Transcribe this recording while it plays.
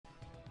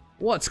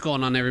What's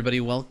going on, everybody?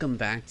 Welcome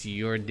back to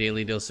your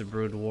daily dose of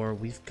Broodwar.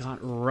 We've got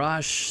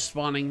Rush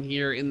spawning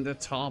here in the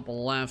top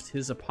left.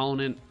 His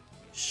opponent,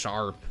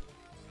 Sharp,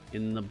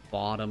 in the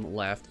bottom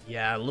left.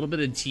 Yeah, a little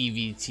bit of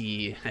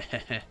TVT.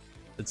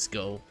 Let's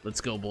go,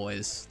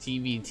 boys.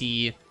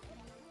 TVT.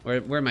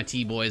 Where are my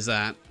T-boys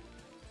at?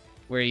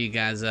 Where are you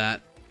guys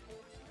at?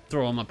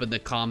 Throw them up in the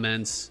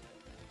comments.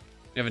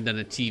 We haven't done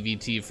a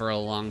TVT for a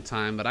long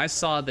time, but I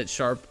saw that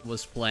Sharp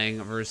was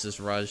playing versus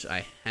Rush.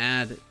 I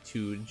had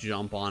to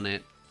jump on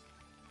it.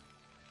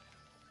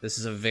 This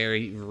is a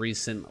very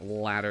recent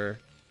ladder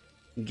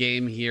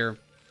game here.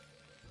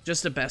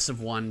 Just a best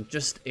of one,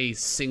 just a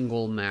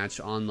single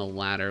match on the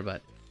ladder,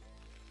 but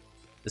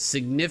the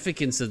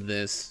significance of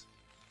this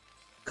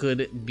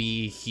could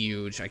be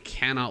huge. I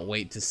cannot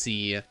wait to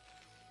see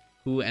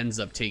who ends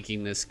up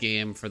taking this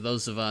game. For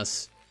those of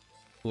us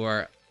who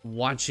are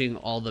watching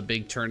all the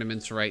big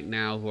tournaments right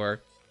now, who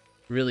are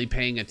really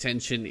paying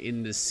attention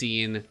in the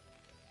scene,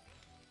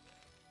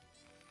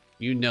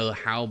 you know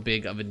how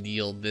big of a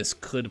deal this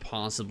could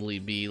possibly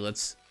be.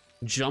 Let's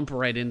jump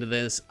right into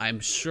this. I'm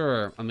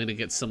sure I'm gonna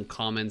get some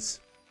comments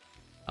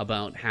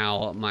about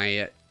how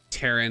my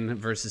Terran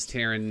versus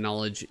Terran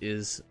knowledge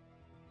is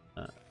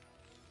a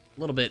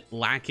little bit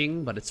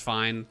lacking, but it's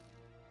fine.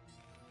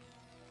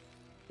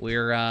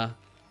 We're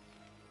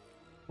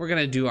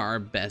gonna do our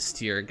best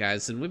here,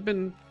 guys, and we've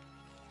been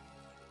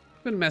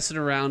messing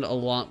around a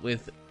lot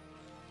with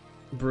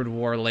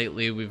Broodwar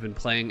lately. We've been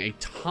playing a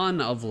ton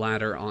of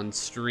ladder on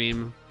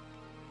stream.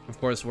 Of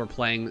course, we're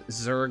playing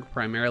Zerg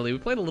primarily. We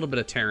played a little bit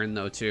of Terran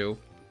though too,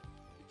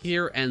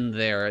 here and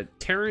there.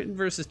 Terran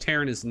versus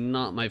Terran is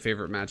not my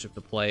favorite matchup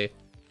to play.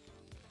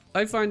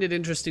 I find it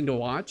interesting to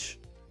watch,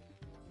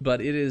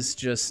 but it is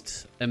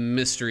just a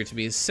mystery to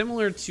me.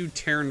 Similar to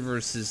Terran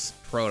versus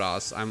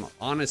Protoss, I'm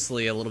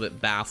honestly a little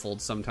bit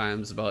baffled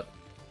sometimes about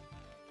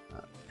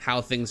how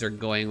things are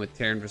going with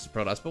Terran versus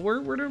Protoss, but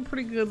we're doing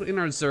pretty good in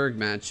our Zerg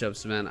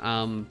matchups,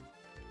 man.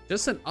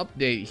 Just an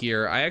update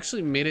here. I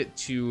actually made it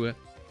to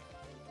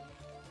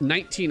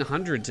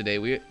 1900 today.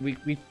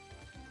 We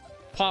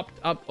popped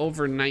up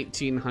over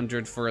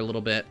 1900 for a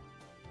little bit,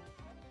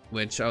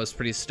 which I was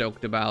pretty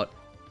stoked about.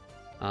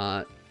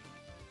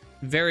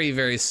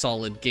 Very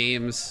solid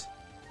games,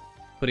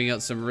 putting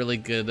out some really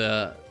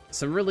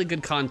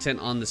good content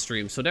on the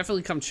stream, so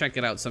definitely come check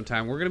it out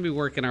sometime. We're gonna be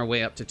working our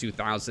way up to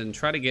 2000,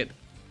 try to get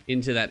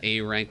into that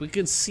A rank. We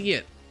can see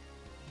it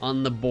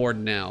on the board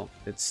now.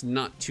 It's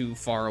not too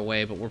far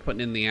away, but we're putting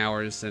in the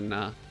hours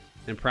and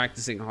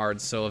practicing hard,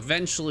 so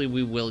eventually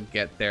we will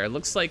get there. It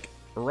looks like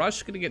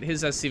Rush gonna get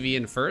his SCV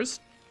in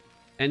first,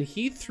 and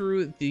he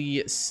threw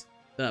the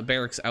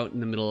barracks out in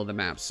the middle of the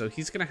map, so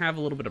he's gonna have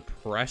a little bit of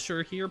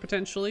pressure here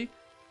potentially.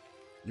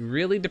 It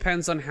really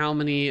depends on how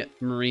many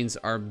Marines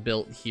are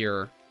built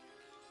here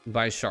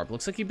by Sharp.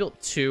 Looks like he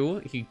built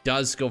 2. He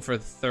does go for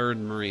the 3rd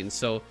Marine,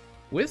 so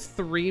with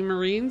 3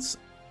 Marines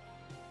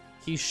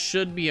he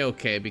should be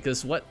okay,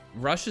 because what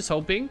Rush is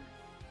hoping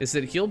is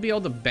that he'll be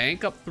able to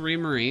bank up 3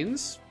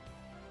 Marines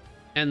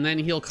and then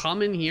he'll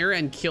come in here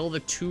and kill the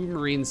 2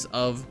 Marines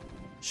of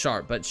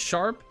Sharp. But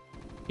Sharp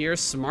here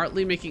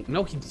smartly making...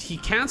 No, he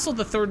canceled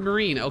the 3rd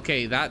Marine.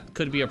 Okay, that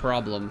could be a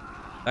problem.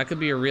 That could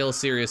be a real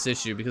serious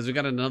issue, because we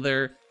got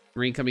another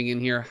Marine coming in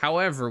here.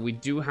 However, we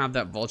do have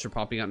that Vulture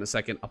popping out in a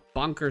second. A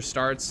bunker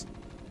starts.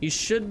 He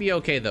should be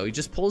okay, though. He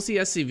just pulls the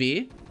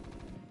SCV.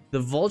 The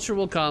Vulture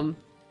will come.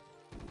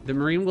 The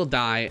Marine will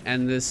die.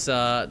 And this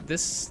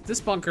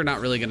bunker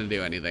not really going to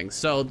do anything.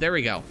 So, there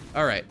we go.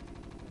 All right.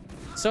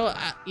 So,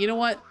 you know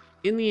what?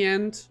 In the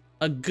end,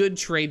 a good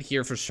trade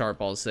here for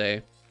Sharp, I'll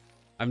say.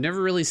 I've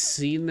never really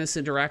seen this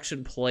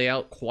interaction play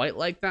out quite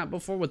like that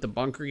before, with the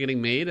bunker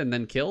getting made and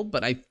then killed,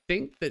 but I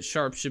think that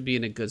Sharp should be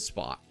in a good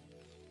spot.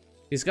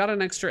 He's got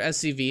an extra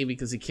SCV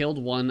because he killed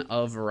one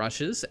of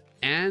Rush's,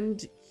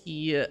 and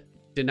he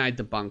denied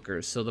the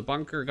bunker, so the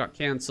bunker got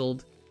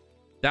canceled.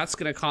 That's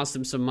gonna cost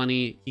him some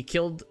money. He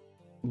killed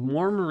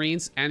more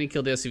Marines and he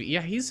killed the SCV.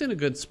 Yeah, he's in a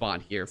good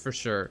spot here for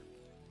sure.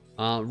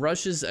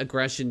 Rush's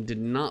aggression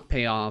did not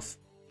pay off.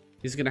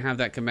 He's gonna have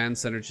that command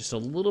center just a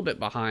little bit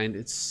behind.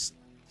 It's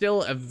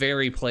still a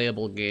very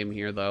playable game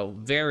here, though.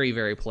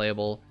 Very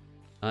playable.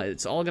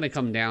 It's all going to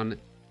come down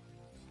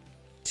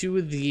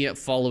to the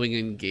following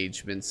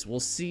engagements.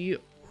 We'll see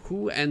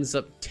who ends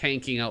up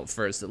tanking out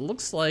first. It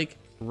looks like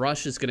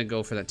Rush is going to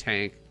go for the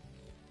tank.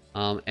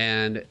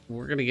 And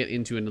we're going to get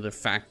into another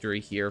factory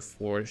here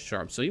for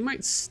Sharp. So you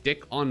might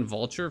stick on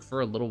Vulture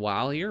for a little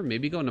while here.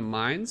 Maybe go into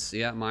Mines.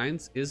 Yeah,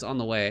 Mines is on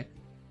the way.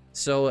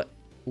 So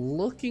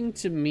looking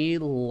to me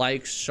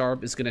like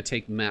Sharp is going to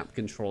take map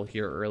control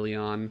here early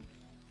on.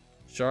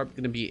 Sharp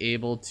going to be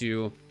able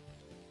to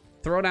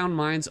throw down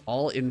mines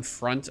all in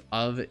front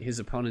of his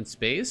opponent's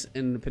base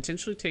and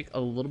potentially take a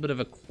little bit of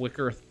a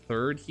quicker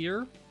 3rd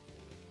here.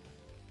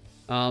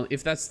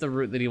 If that's the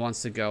route that he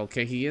wants to go.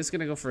 Okay, he is going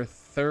to go for a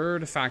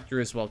 3rd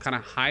factory as well, kind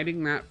of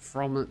hiding that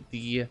from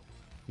the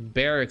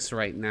barracks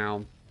right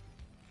now.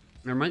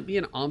 There might be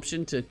an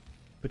option to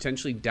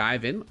potentially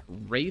dive in.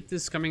 Wraith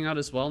is coming out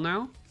as well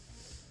now.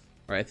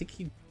 All right, I think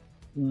he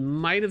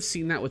might have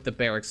seen that with the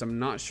barracks. I'm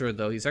not sure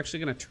though. He's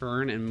actually going to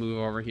turn and move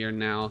over here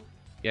now.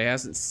 Yeah, he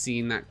hasn't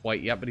seen that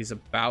quite yet, but he's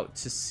about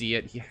to see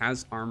it. He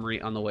has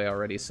armory on the way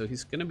already, so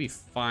he's going to be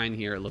fine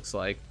here, it looks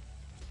like.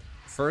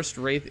 First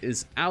Wraith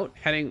is out,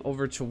 heading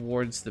over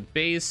towards the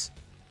base.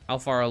 How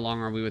far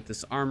along are we with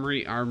this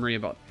armory? Armory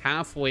about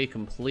halfway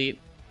complete.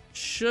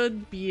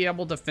 Should be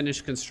able to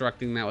finish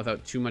constructing that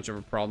without too much of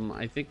a problem.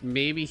 I think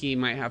maybe he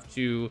might have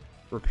to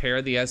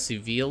repair the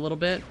SCV a little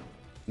bit.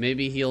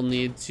 Maybe he'll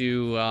need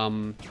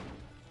to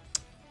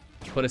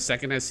put a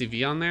second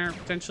SCV on there,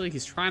 potentially.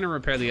 He's trying to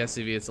repair the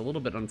SCV. It's a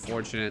little bit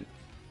unfortunate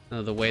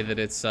the way that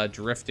it's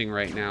drifting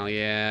right now.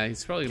 Yeah,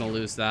 he's probably going to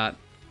lose that.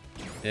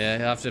 Yeah,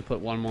 he'll have to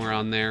put one more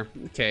on there.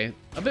 Okay,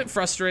 a bit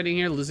frustrating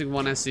here, losing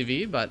one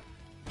SCV, but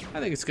I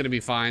think it's going to be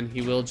fine.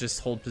 He will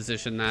just hold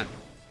position that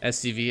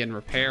SCV and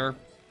repair.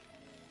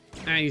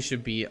 And he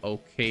should be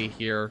okay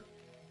here.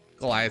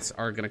 Goliaths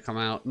are going to come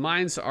out.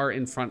 Mines are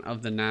in front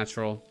of the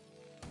natural.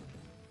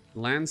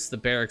 Lands the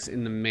barracks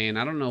in the main.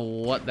 I don't know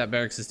what that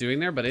barracks is doing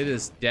there, but it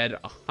is dead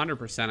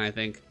 100%, I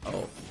think.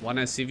 Oh, one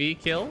SCV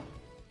kill.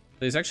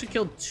 So he's actually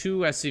killed 2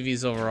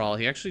 SCVs overall.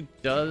 He actually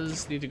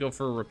does need to go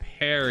for a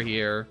repair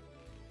here.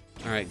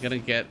 All right, gonna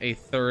get a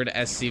 3rd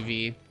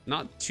SCV.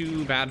 Not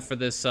too bad for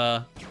this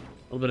little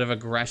bit of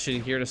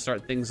aggression here to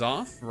start things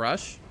off.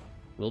 Rush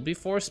will be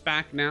forced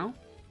back now.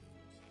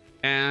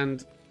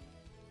 And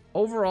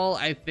overall,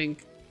 I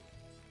think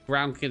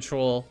ground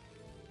control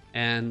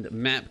and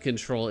map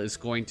control is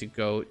going to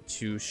go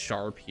to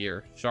Sharp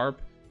here. Sharp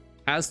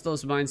has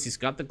those mines. He's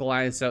got the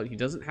Goliaths out. He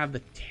doesn't have the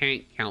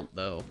tank count,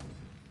 though.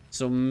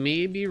 So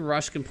maybe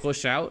Rush can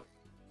push out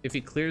if he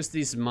clears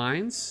these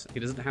mines. He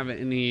doesn't have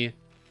any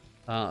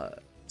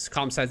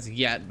comm sets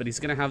yet, but he's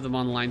going to have them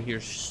online here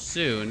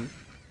soon.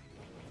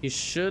 He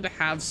should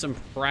have some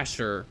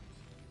pressure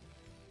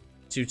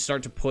to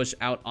start to push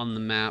out on the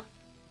map.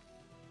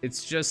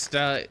 It's just,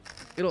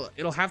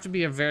 it'll have to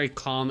be a very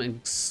calm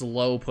and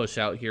slow push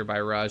out here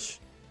by Rush.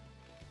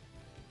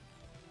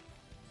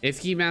 If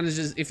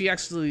he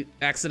actually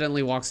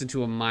accidentally walks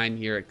into a mine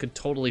here, it could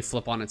totally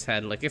flip on its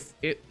head. Like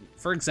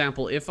for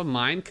example, if a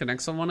mine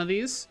connects on one of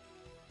these,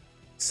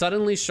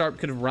 suddenly Sharp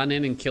could run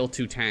in and kill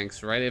 2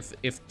 tanks, right?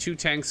 If 2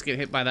 tanks get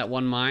hit by that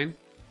one mine,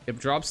 it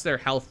drops their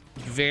health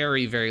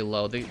very, very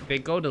low. They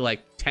go to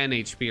like 10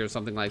 HP or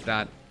something like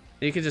that.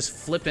 And you can just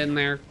flip in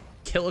there,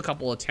 kill a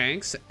couple of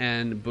tanks,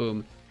 and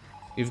boom,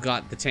 you've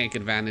got the tank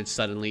advantage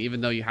suddenly,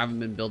 even though you haven't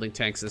been building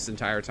tanks this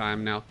entire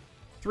time. Now,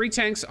 3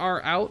 tanks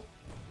are out.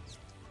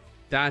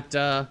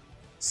 That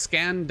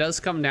scan does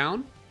come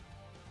down.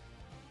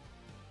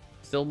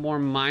 Still more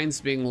mines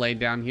being laid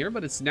down here,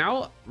 but it's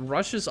now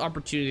Rush's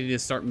opportunity to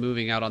start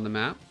moving out on the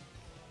map.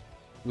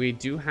 We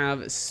do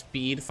have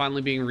speed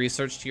finally being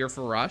researched here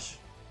for Rush.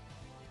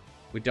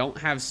 We don't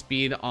have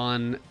speed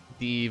on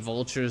the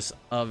vultures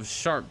of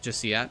Sharp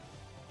just yet.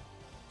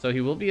 So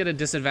he will be at a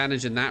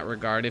disadvantage in that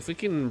regard. If we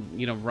can,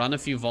 you know, run a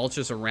few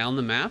vultures around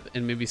the map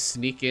and maybe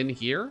sneak in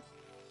here,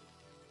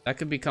 that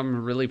could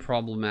become really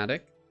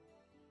problematic.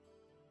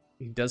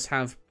 He does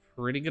have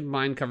pretty good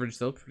mine coverage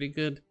though, pretty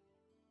good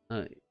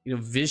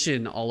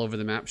vision all over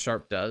the map.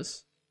 Sharp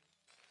does.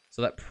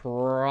 So that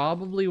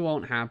probably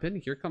won't happen.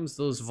 Here comes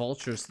those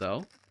vultures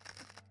though.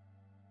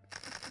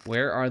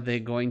 Where are they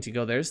going to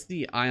go? There's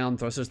the ion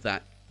thrusters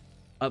that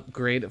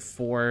upgrade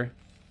for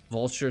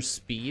vulture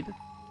speed.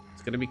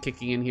 It's going to be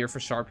kicking in here for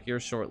Sharp here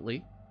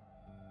shortly.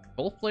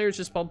 Both players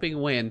just bumping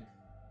away, and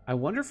I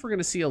wonder if we're going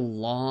to see a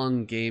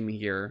long game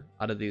here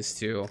out of these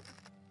two.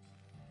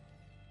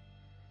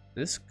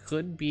 This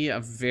could be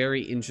a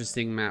very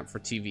interesting map for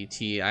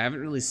TVT. I haven't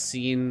really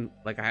seen,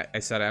 like I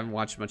said, I haven't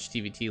watched much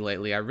TVT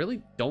lately. I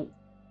really don't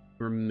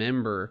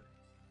remember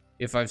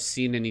if I've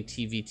seen any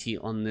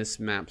TVT on this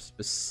map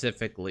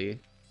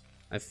specifically.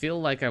 I feel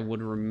like I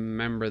would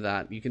remember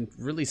that. You can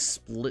really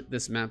split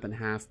this map in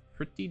half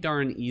pretty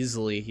darn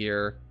easily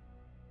here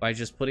by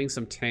just putting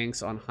some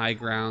tanks on high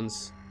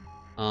grounds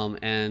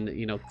and,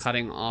 you know,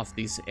 cutting off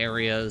these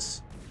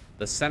areas.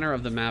 The center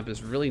of the map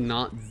is really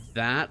not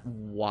that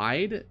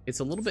wide.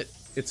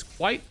 It's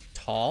quite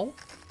tall,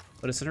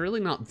 but it's really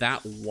not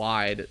that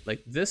wide.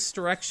 Like this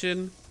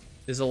direction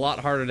is a lot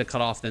harder to cut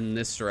off than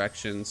this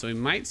direction. So we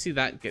might see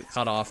that get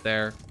cut off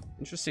there.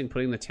 Interesting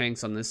putting the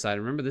tanks on this side.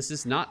 Remember, this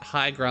is not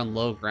high ground,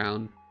 low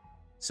ground.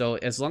 So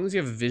as long as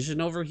you have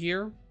vision over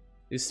here,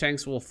 these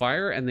tanks will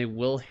fire and they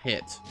will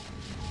hit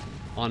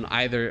on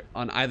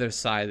either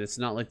side. It's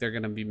not like they're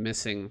going to be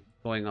missing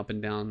going up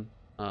and down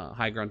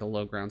high ground to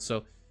low ground.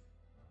 So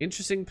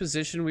interesting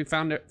position we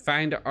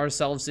find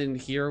ourselves in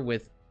here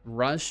with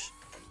Rush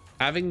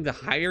having the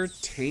higher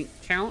tank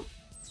count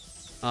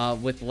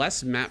with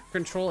less map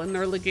control in the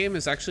early game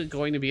is actually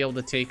going to be able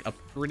to take a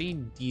pretty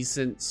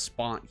decent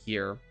spot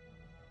here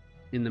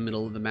in the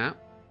middle of the map.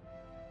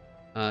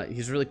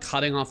 He's really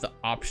cutting off the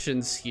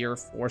options here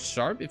for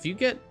Sharp. If you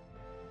get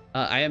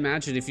I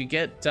imagine if you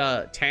get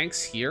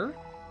tanks here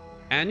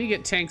and you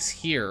get tanks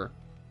here,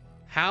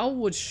 how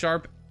would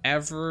Sharp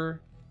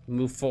ever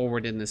move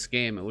forward in this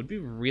game? It would be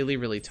really,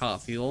 really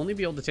tough. He'll only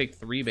be able to take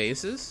 3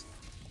 bases.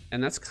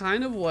 And that's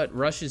kind of what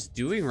Rush is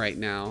doing right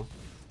now.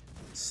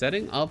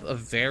 Setting up a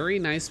very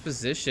nice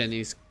position.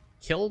 He's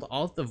killed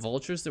all of the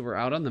vultures that were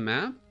out on the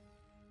map.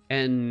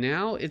 And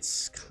now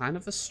it's kind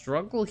of a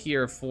struggle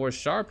here for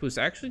Sharp, who's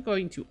actually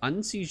going to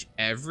unsiege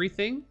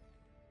everything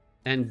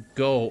and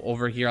go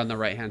over here on the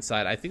right-hand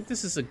side. I think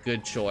this is a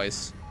good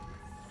choice.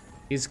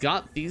 He's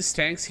got these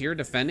tanks here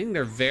defending.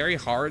 They're very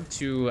hard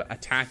to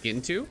attack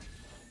into.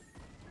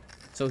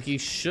 So he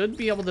should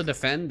be able to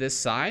defend this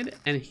side,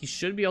 and he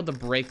should be able to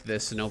break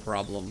this, no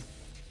problem.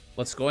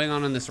 What's going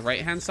on this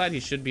right-hand side, he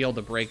should be able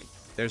to break.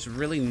 There's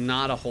really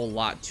not a whole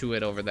lot to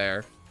it over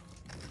there.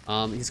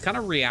 He's kind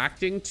of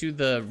reacting to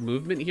the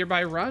movement here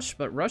by Rush,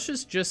 but Rush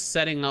is just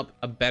setting up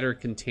a better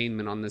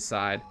containment on this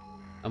side.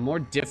 A more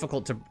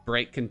difficult to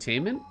break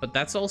containment, but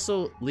that's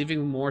also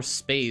leaving more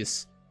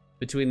space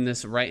between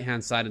this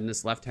right-hand side and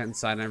this left-hand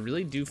side. And I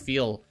really do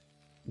feel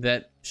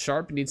that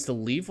Sharp needs to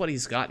leave what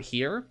he's got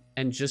here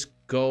and just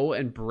go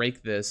and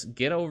break this.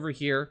 Get over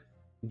here,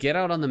 get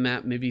out on the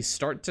map, maybe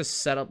start to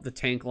set up the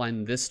tank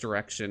line this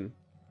direction.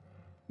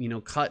 You know,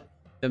 cut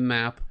the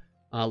map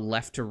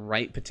left to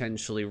right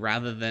potentially,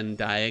 rather than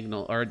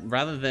diagonal,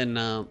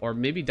 or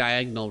maybe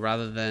diagonal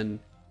rather than,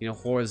 you know,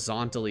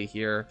 horizontally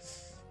here.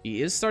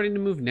 He is starting to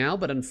move now,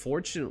 but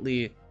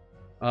unfortunately,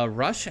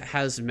 Rush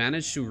has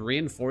managed to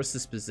reinforce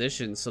this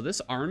position. So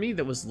this army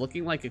that was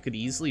looking like it could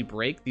easily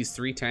break these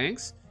 3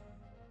 tanks,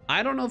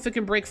 I don't know if it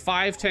can break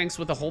 5 tanks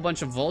with a whole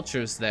bunch of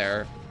vultures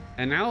there.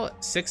 And now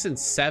 6 and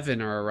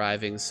 7 are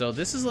arriving. So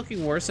this is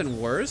looking worse and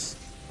worse.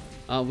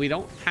 We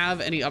don't have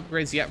any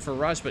upgrades yet for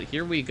Rush, but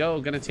here we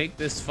go. Gonna take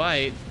this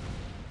fight.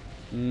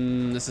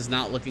 This is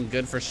not looking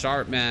good for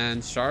Sharp,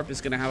 man. Sharp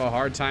is gonna have a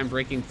hard time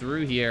breaking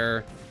through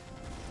here.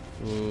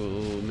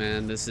 Ooh,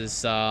 man, this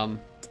is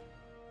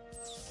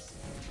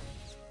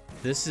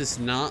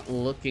not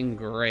looking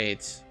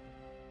great.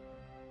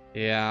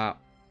 Yeah.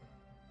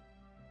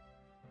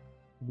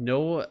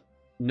 No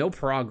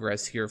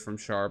progress here from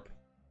Sharp,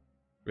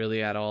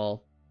 really, at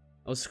all.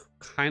 That was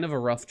kind of a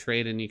rough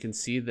trade, and you can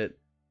see that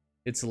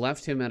it's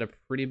left him at a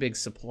pretty big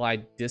supply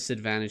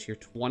disadvantage here.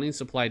 20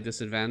 supply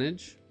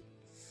disadvantage.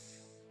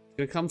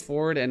 Gonna come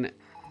forward and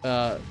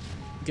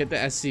get the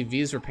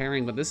SCVs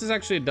repairing, but this is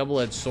actually a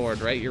double-edged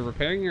sword, right? You're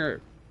repairing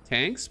your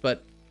tanks,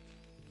 but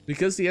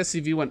because the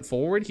SCV went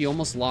forward, he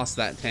almost lost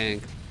that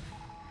tank.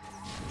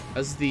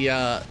 As the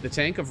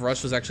tank of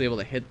Rush was actually able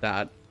to hit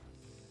that.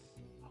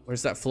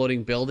 Where's that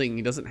floating building?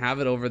 He doesn't have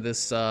it over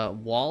this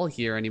wall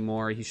here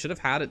anymore. He should have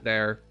had it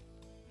there.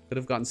 Could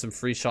have gotten some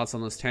free shots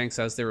on those tanks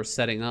as they were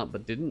setting up,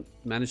 but didn't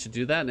manage to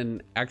do that.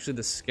 And actually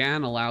the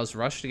scan allows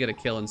Rush to get a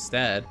kill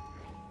instead.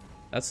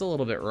 That's a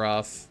little bit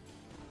rough.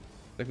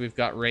 I think we've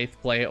got Wraith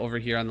play over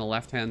here on the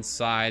left-hand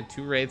side.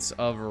 2 Wraiths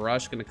of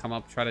Rush going to come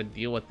up, try to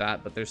deal with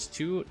that. But there's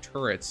 2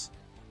 turrets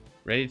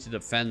ready to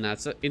defend that.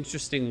 It's an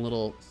interesting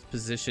little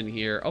position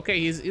here. Okay,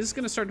 he's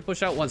going to start to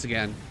push out once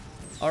again.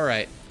 All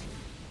right.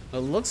 It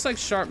looks like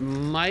Sharp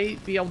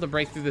might be able to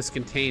break through this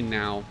contain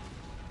now.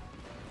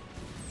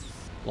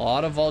 A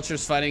lot of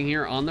vultures fighting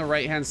here on the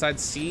right-hand side.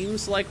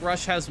 Seems like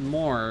Rush has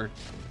more.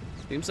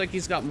 Seems like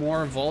he's got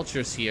more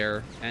vultures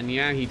here. And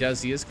yeah, he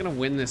does. He is going to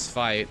win this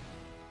fight.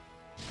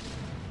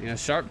 You know,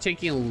 Sharp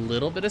taking a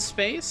little bit of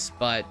space,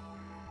 but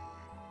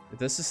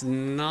this is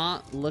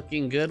not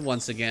looking good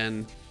once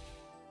again.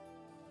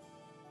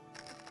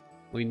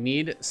 We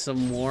need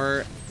some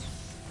more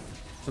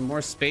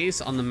space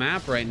on the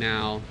map right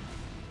now.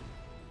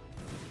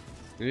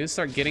 We need to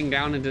start getting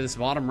down into this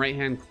bottom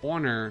right-hand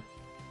corner.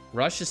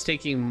 Rush is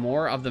taking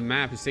more of the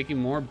map. He's taking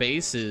more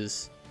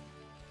bases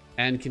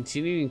and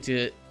continuing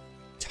to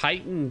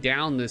tighten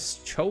down this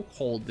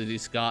chokehold that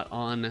he's got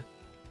on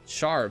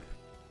Sharp,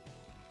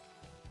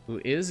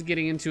 who is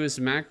getting into his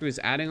macro. He's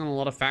adding on a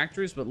lot of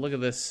factories, but look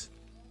at this.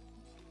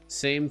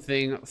 Same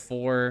thing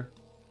for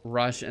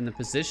Rush, and the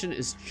position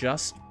is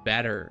just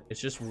better. It's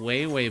just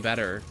way, way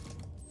better.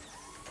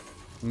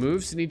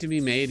 Moves need to be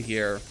made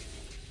here.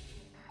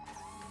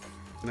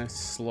 Gonna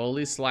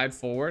slowly slide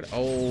forward.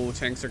 Oh,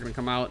 tanks are gonna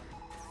come out,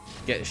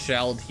 get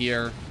shelled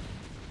here.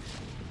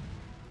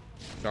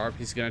 Sharp,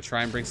 he's gonna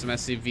try and bring some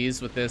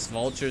SCVs with this.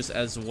 Vultures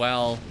as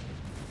well.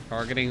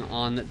 Targeting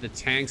on the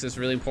tanks is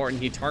really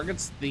important. He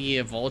targets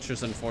the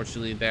vultures,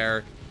 unfortunately,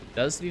 there.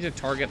 Does need to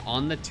target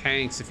on the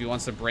tanks if he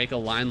wants to break a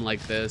line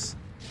like this.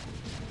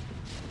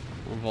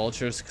 More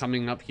vultures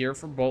coming up here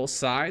for both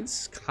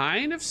sides.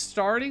 Kind of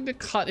starting to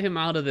cut him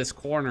out of this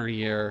corner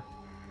here.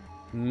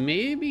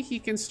 Maybe he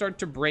can start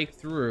to break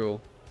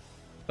through.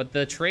 But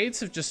the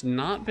trades have just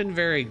not been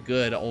very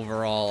good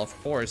overall. Of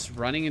course,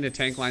 running into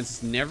tank lines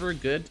is never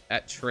good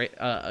at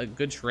a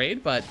good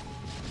trade, but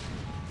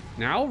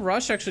now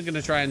Rush actually going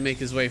to try and make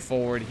his way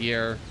forward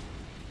here.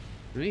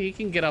 Maybe he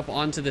can get up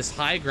onto this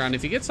high ground.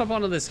 If he gets up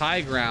onto this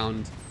high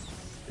ground,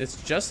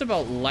 it's just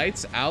about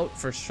lights out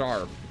for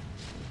Sharp.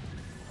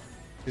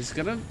 He's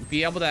going to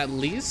be able to at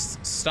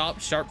least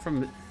stop Sharp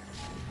from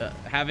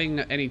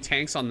having any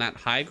tanks on that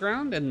high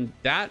ground, and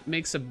that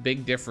makes a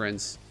big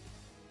difference.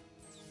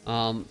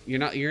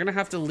 You're gonna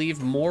have to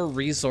leave more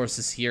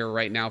resources here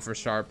right now for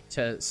Sharp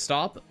to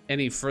stop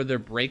any further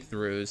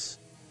breakthroughs.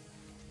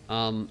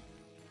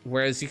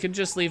 Whereas you can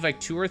just leave like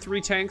 2 or 3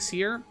 tanks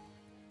here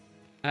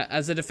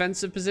as a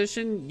defensive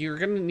position. You're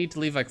gonna need to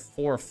leave like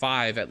 4 or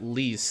 5 at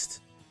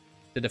least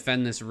to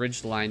defend this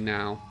ridge line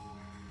now,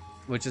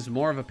 which is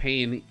more of a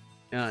pain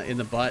in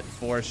the butt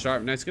for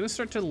Sharp. Now it's gonna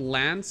start to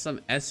land some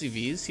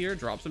SCVs here,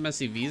 drop some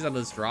SCVs out of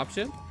this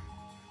dropship.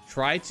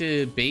 Try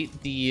to bait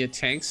the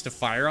tanks to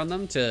fire on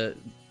them to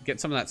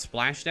get some of that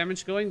splash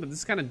damage going, but this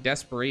is kind of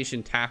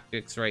desperation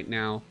tactics right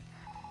now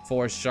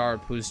for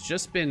Sharp, who's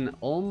just been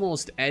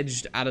almost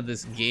edged out of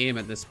this game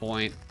at this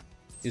point.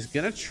 He's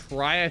gonna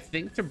try, I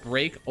think, to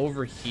break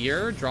over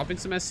here, dropping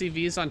some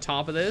SCVs on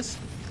top of this.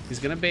 He's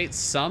gonna bait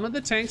some of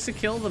the tanks to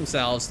kill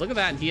themselves. Look at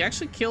that, he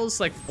actually kills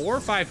like 4 or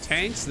 5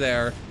 tanks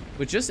there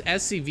with just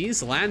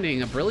SCVs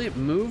landing. A brilliant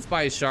move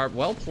by Sharp,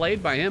 well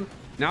played by him.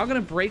 Now gonna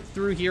break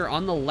through here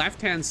on the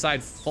left-hand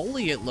side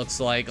fully, it looks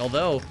like,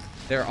 although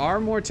there are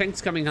more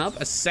tanks coming up.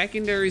 A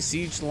secondary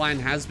siege line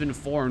has been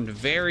formed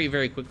very,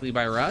 very quickly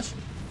by Rush,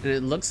 and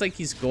it looks like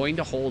he's going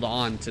to hold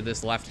on to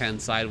this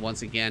left-hand side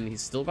once again.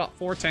 He's still got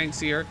 4 tanks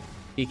here.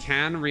 He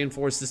can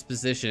reinforce this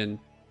position,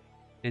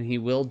 and he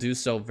will do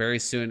so very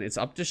soon. It's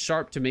up to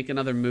Sharp to make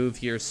another move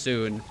here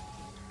soon,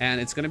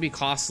 and it's gonna be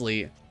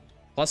costly.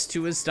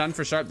 +2 is done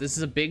for Sharp. This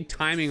is a big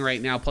timing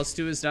right now.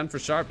 +2 is done for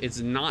Sharp.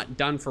 It's not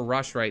done for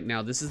Rush right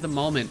now. This is the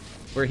moment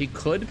where he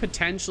could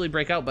potentially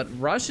break out, but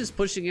Rush is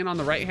pushing in on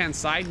the right-hand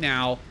side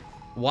now.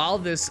 While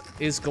this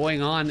is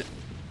going on,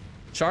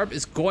 Sharp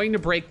is going to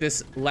break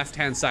this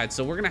left-hand side.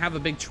 So we're going to have a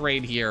big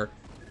trade here.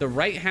 The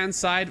right-hand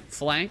side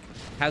flank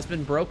has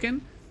been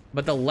broken,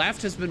 but the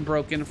left has been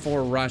broken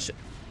for Rush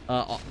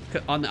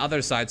on the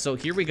other side. So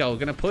here we go. We're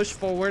going to push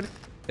forward.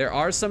 There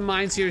are some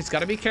mines here. He's got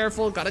to be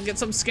careful. Got to get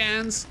some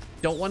scans.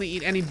 Don't want to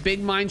eat any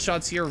big mine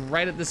shots here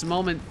right at this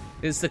moment.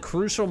 It's the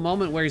crucial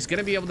moment where he's going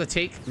to be able to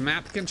take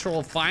map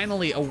control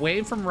finally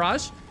away from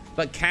Rush.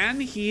 But can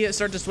he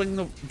start to swing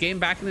the game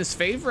back in his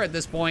favor at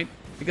this point?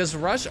 Because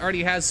Rush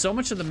already has so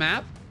much of the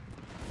map.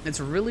 It's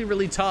really,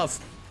 really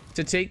tough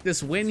to take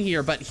this win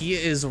here. But he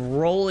is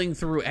rolling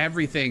through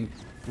everything.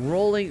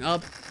 Rolling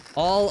up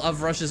all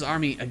of Rush's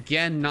army.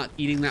 Again, not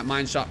eating that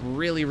mine shot.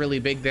 Really, really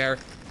big there.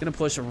 Going to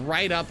push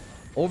right up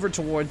over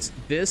towards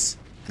this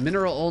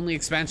mineral only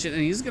expansion,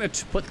 and he's gonna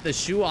put the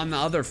shoe on the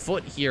other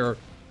foot here.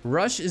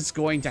 Rush is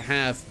going to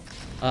have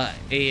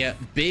a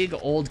big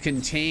old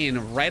contain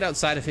right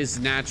outside of his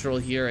natural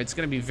here. It's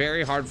gonna be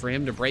very hard for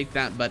him to break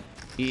that, but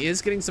he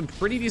is getting some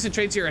pretty decent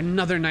trades here.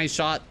 Another nice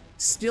shot.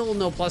 Still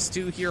no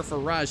 +2 here for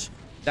Rush.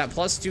 That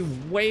 +2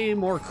 way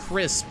more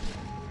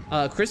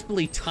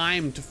crisply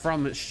timed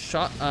from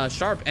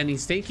Sharp, and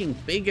he's taking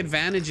big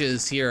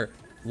advantages here.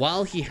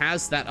 While he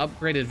has that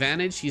upgrade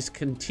advantage, he's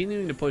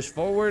continuing to push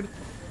forward.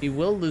 He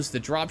will lose the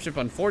dropship,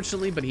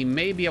 unfortunately, but he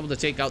may be able to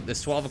take out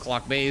this 12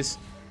 o'clock base.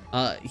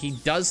 He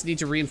does need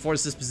to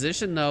reinforce this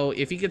position, though.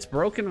 If he gets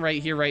broken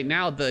right here, right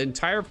now, the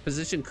entire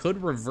position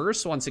could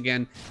reverse once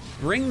again.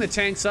 Bring the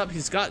tanks up.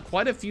 He's got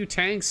quite a few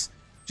tanks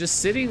just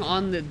sitting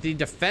on the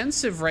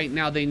defensive right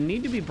now. They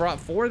need to be brought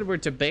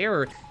forward to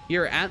bear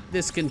here at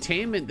this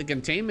containment. The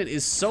containment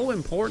is so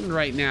important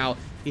right now.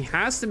 He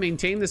has to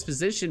maintain this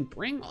position.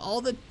 Bring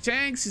all the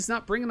tanks. He's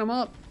not bringing them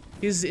up.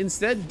 He's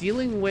instead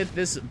dealing with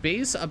this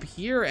base up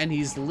here, and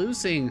he's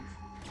losing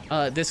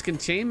this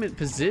containment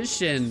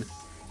position.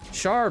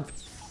 Sharp,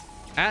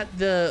 at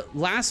the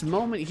last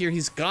moment here,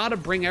 he's got to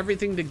bring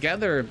everything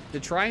together to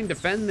try and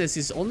defend this.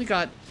 He's only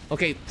got,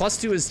 okay,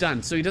 +2 is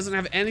done, so he doesn't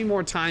have any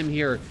more time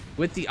here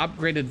with the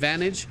upgrade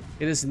advantage.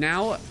 It is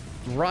now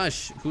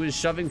Rush who is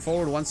shoving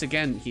forward once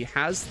again. He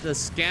has the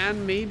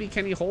scan. Maybe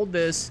can he hold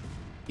this?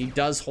 He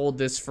does hold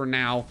this for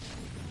now.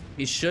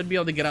 He should be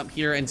able to get up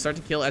here and start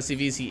to kill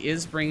SCVs. He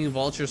is bringing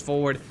vultures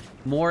forward.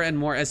 More and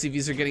more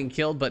SCVs are getting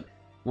killed, but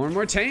more and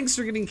more tanks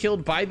are getting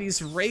killed by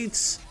these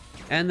wraiths.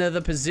 And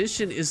the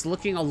position is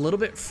looking a little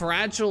bit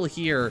fragile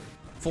here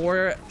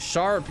for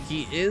Sharp.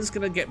 He is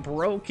going to get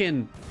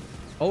broken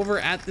over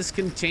at this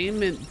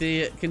containment.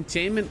 The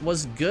containment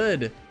was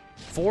good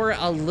for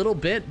a little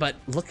bit, but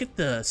look at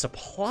the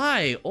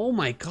supply. Oh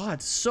my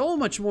God, so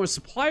much more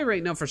supply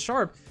right now for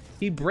Sharp.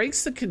 He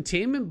breaks the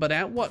containment, but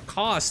at what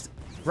cost?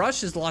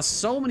 Rush has lost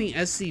so many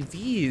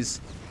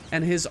SCVs,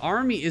 and his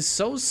army is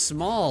so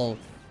small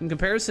in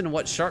comparison to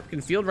what Sharp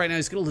can field right now.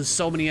 He's gonna lose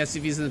so many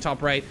SCVs in the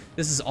top right.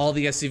 This is all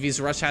the SCVs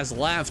Rush has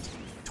left.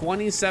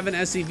 27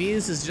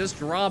 SCVs has just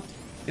dropped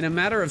in a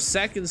matter of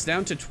seconds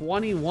down to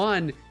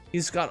 21.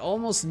 He's got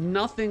almost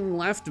nothing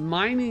left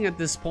mining at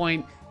this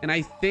point, and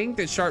I think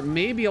that Sharp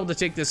may be able to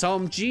take this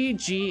home.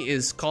 GG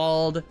is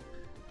called.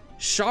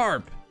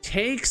 Sharp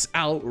takes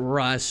out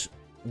Rush.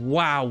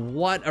 Wow,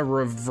 what a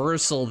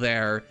reversal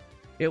there.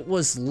 It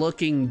was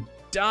looking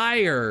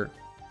dire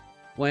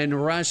when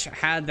Rush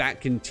had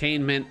that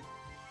containment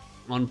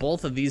on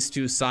both of these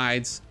two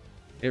sides.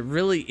 It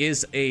really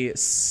is a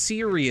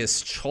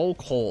serious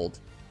chokehold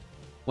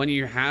when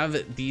you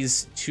have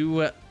these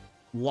two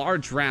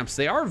large ramps.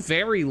 They are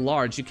very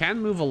large. You can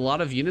move a lot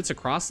of units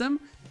across them,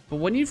 But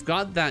when you've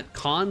got that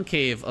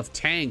concave of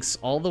tanks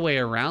all the way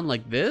around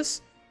like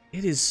this,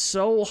 it is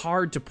so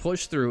hard to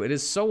push through. It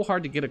is so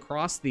hard to get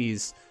across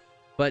these.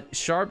 But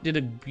Sharp did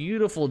a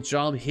beautiful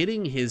job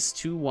hitting his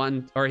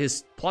 2-1 or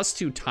his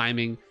 +2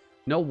 timing.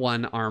 No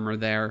 1 armor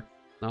there.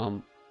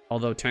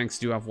 Although tanks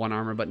do have 1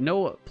 armor, but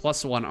no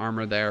 +1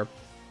 armor there.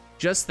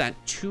 Just that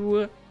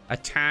 2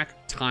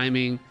 attack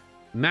timing,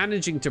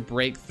 managing to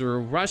break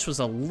through. Rush was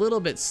a little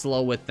bit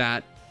slow with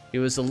that. It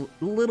was a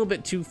little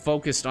bit too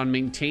focused on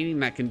maintaining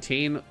that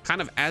contain,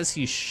 kind of as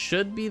he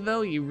should be,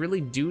 though. You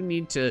really do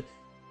need to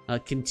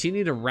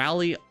continue to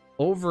rally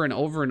over and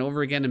over and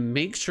over again and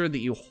make sure that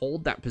you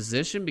hold that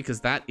position, because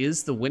that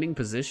is the winning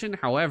position.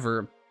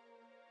 However,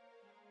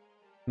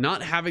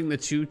 not having the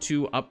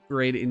 2-2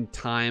 upgrade in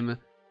time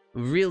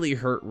really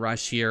hurt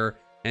Rush here,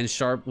 and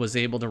Sharp was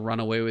able to run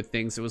away with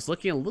things. It was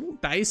looking a little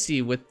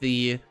dicey with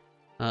the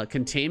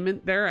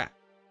containment there,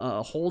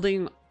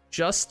 holding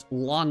just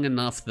long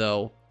enough,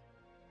 though,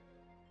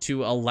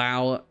 to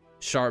allow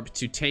Sharp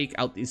to take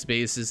out these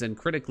bases and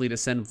critically to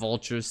send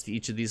vultures to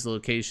each of these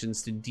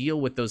locations to deal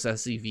with those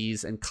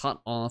SCVs and cut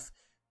off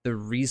the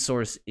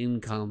resource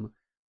income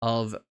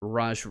of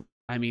Rush.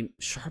 I mean,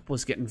 Sharp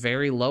was getting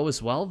very low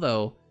as well,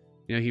 though.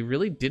 You know, he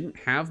really didn't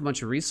have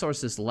much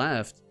resources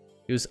left.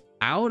 He was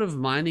out of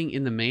mining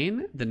in the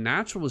main. The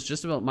natural was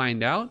just about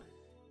mined out.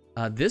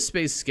 This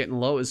base is getting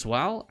low as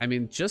well. I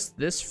mean, just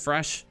this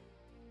fresh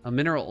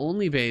mineral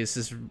only base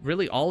is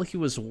really all he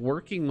was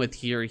working with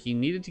here. He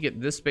needed to get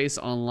this base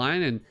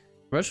online, and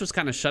Rush was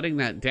kind of shutting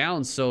that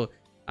down. So,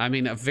 I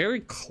mean, a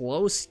very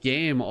close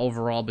game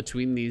overall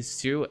between these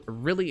two. A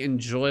really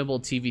enjoyable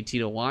TVT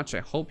to watch. I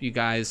hope you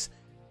guys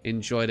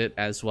enjoyed it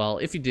as well.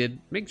 If you did,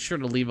 make sure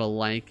to leave a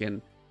like,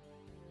 and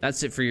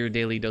that's it for your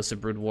daily dose of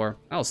Brood War.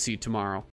 I'll see you tomorrow.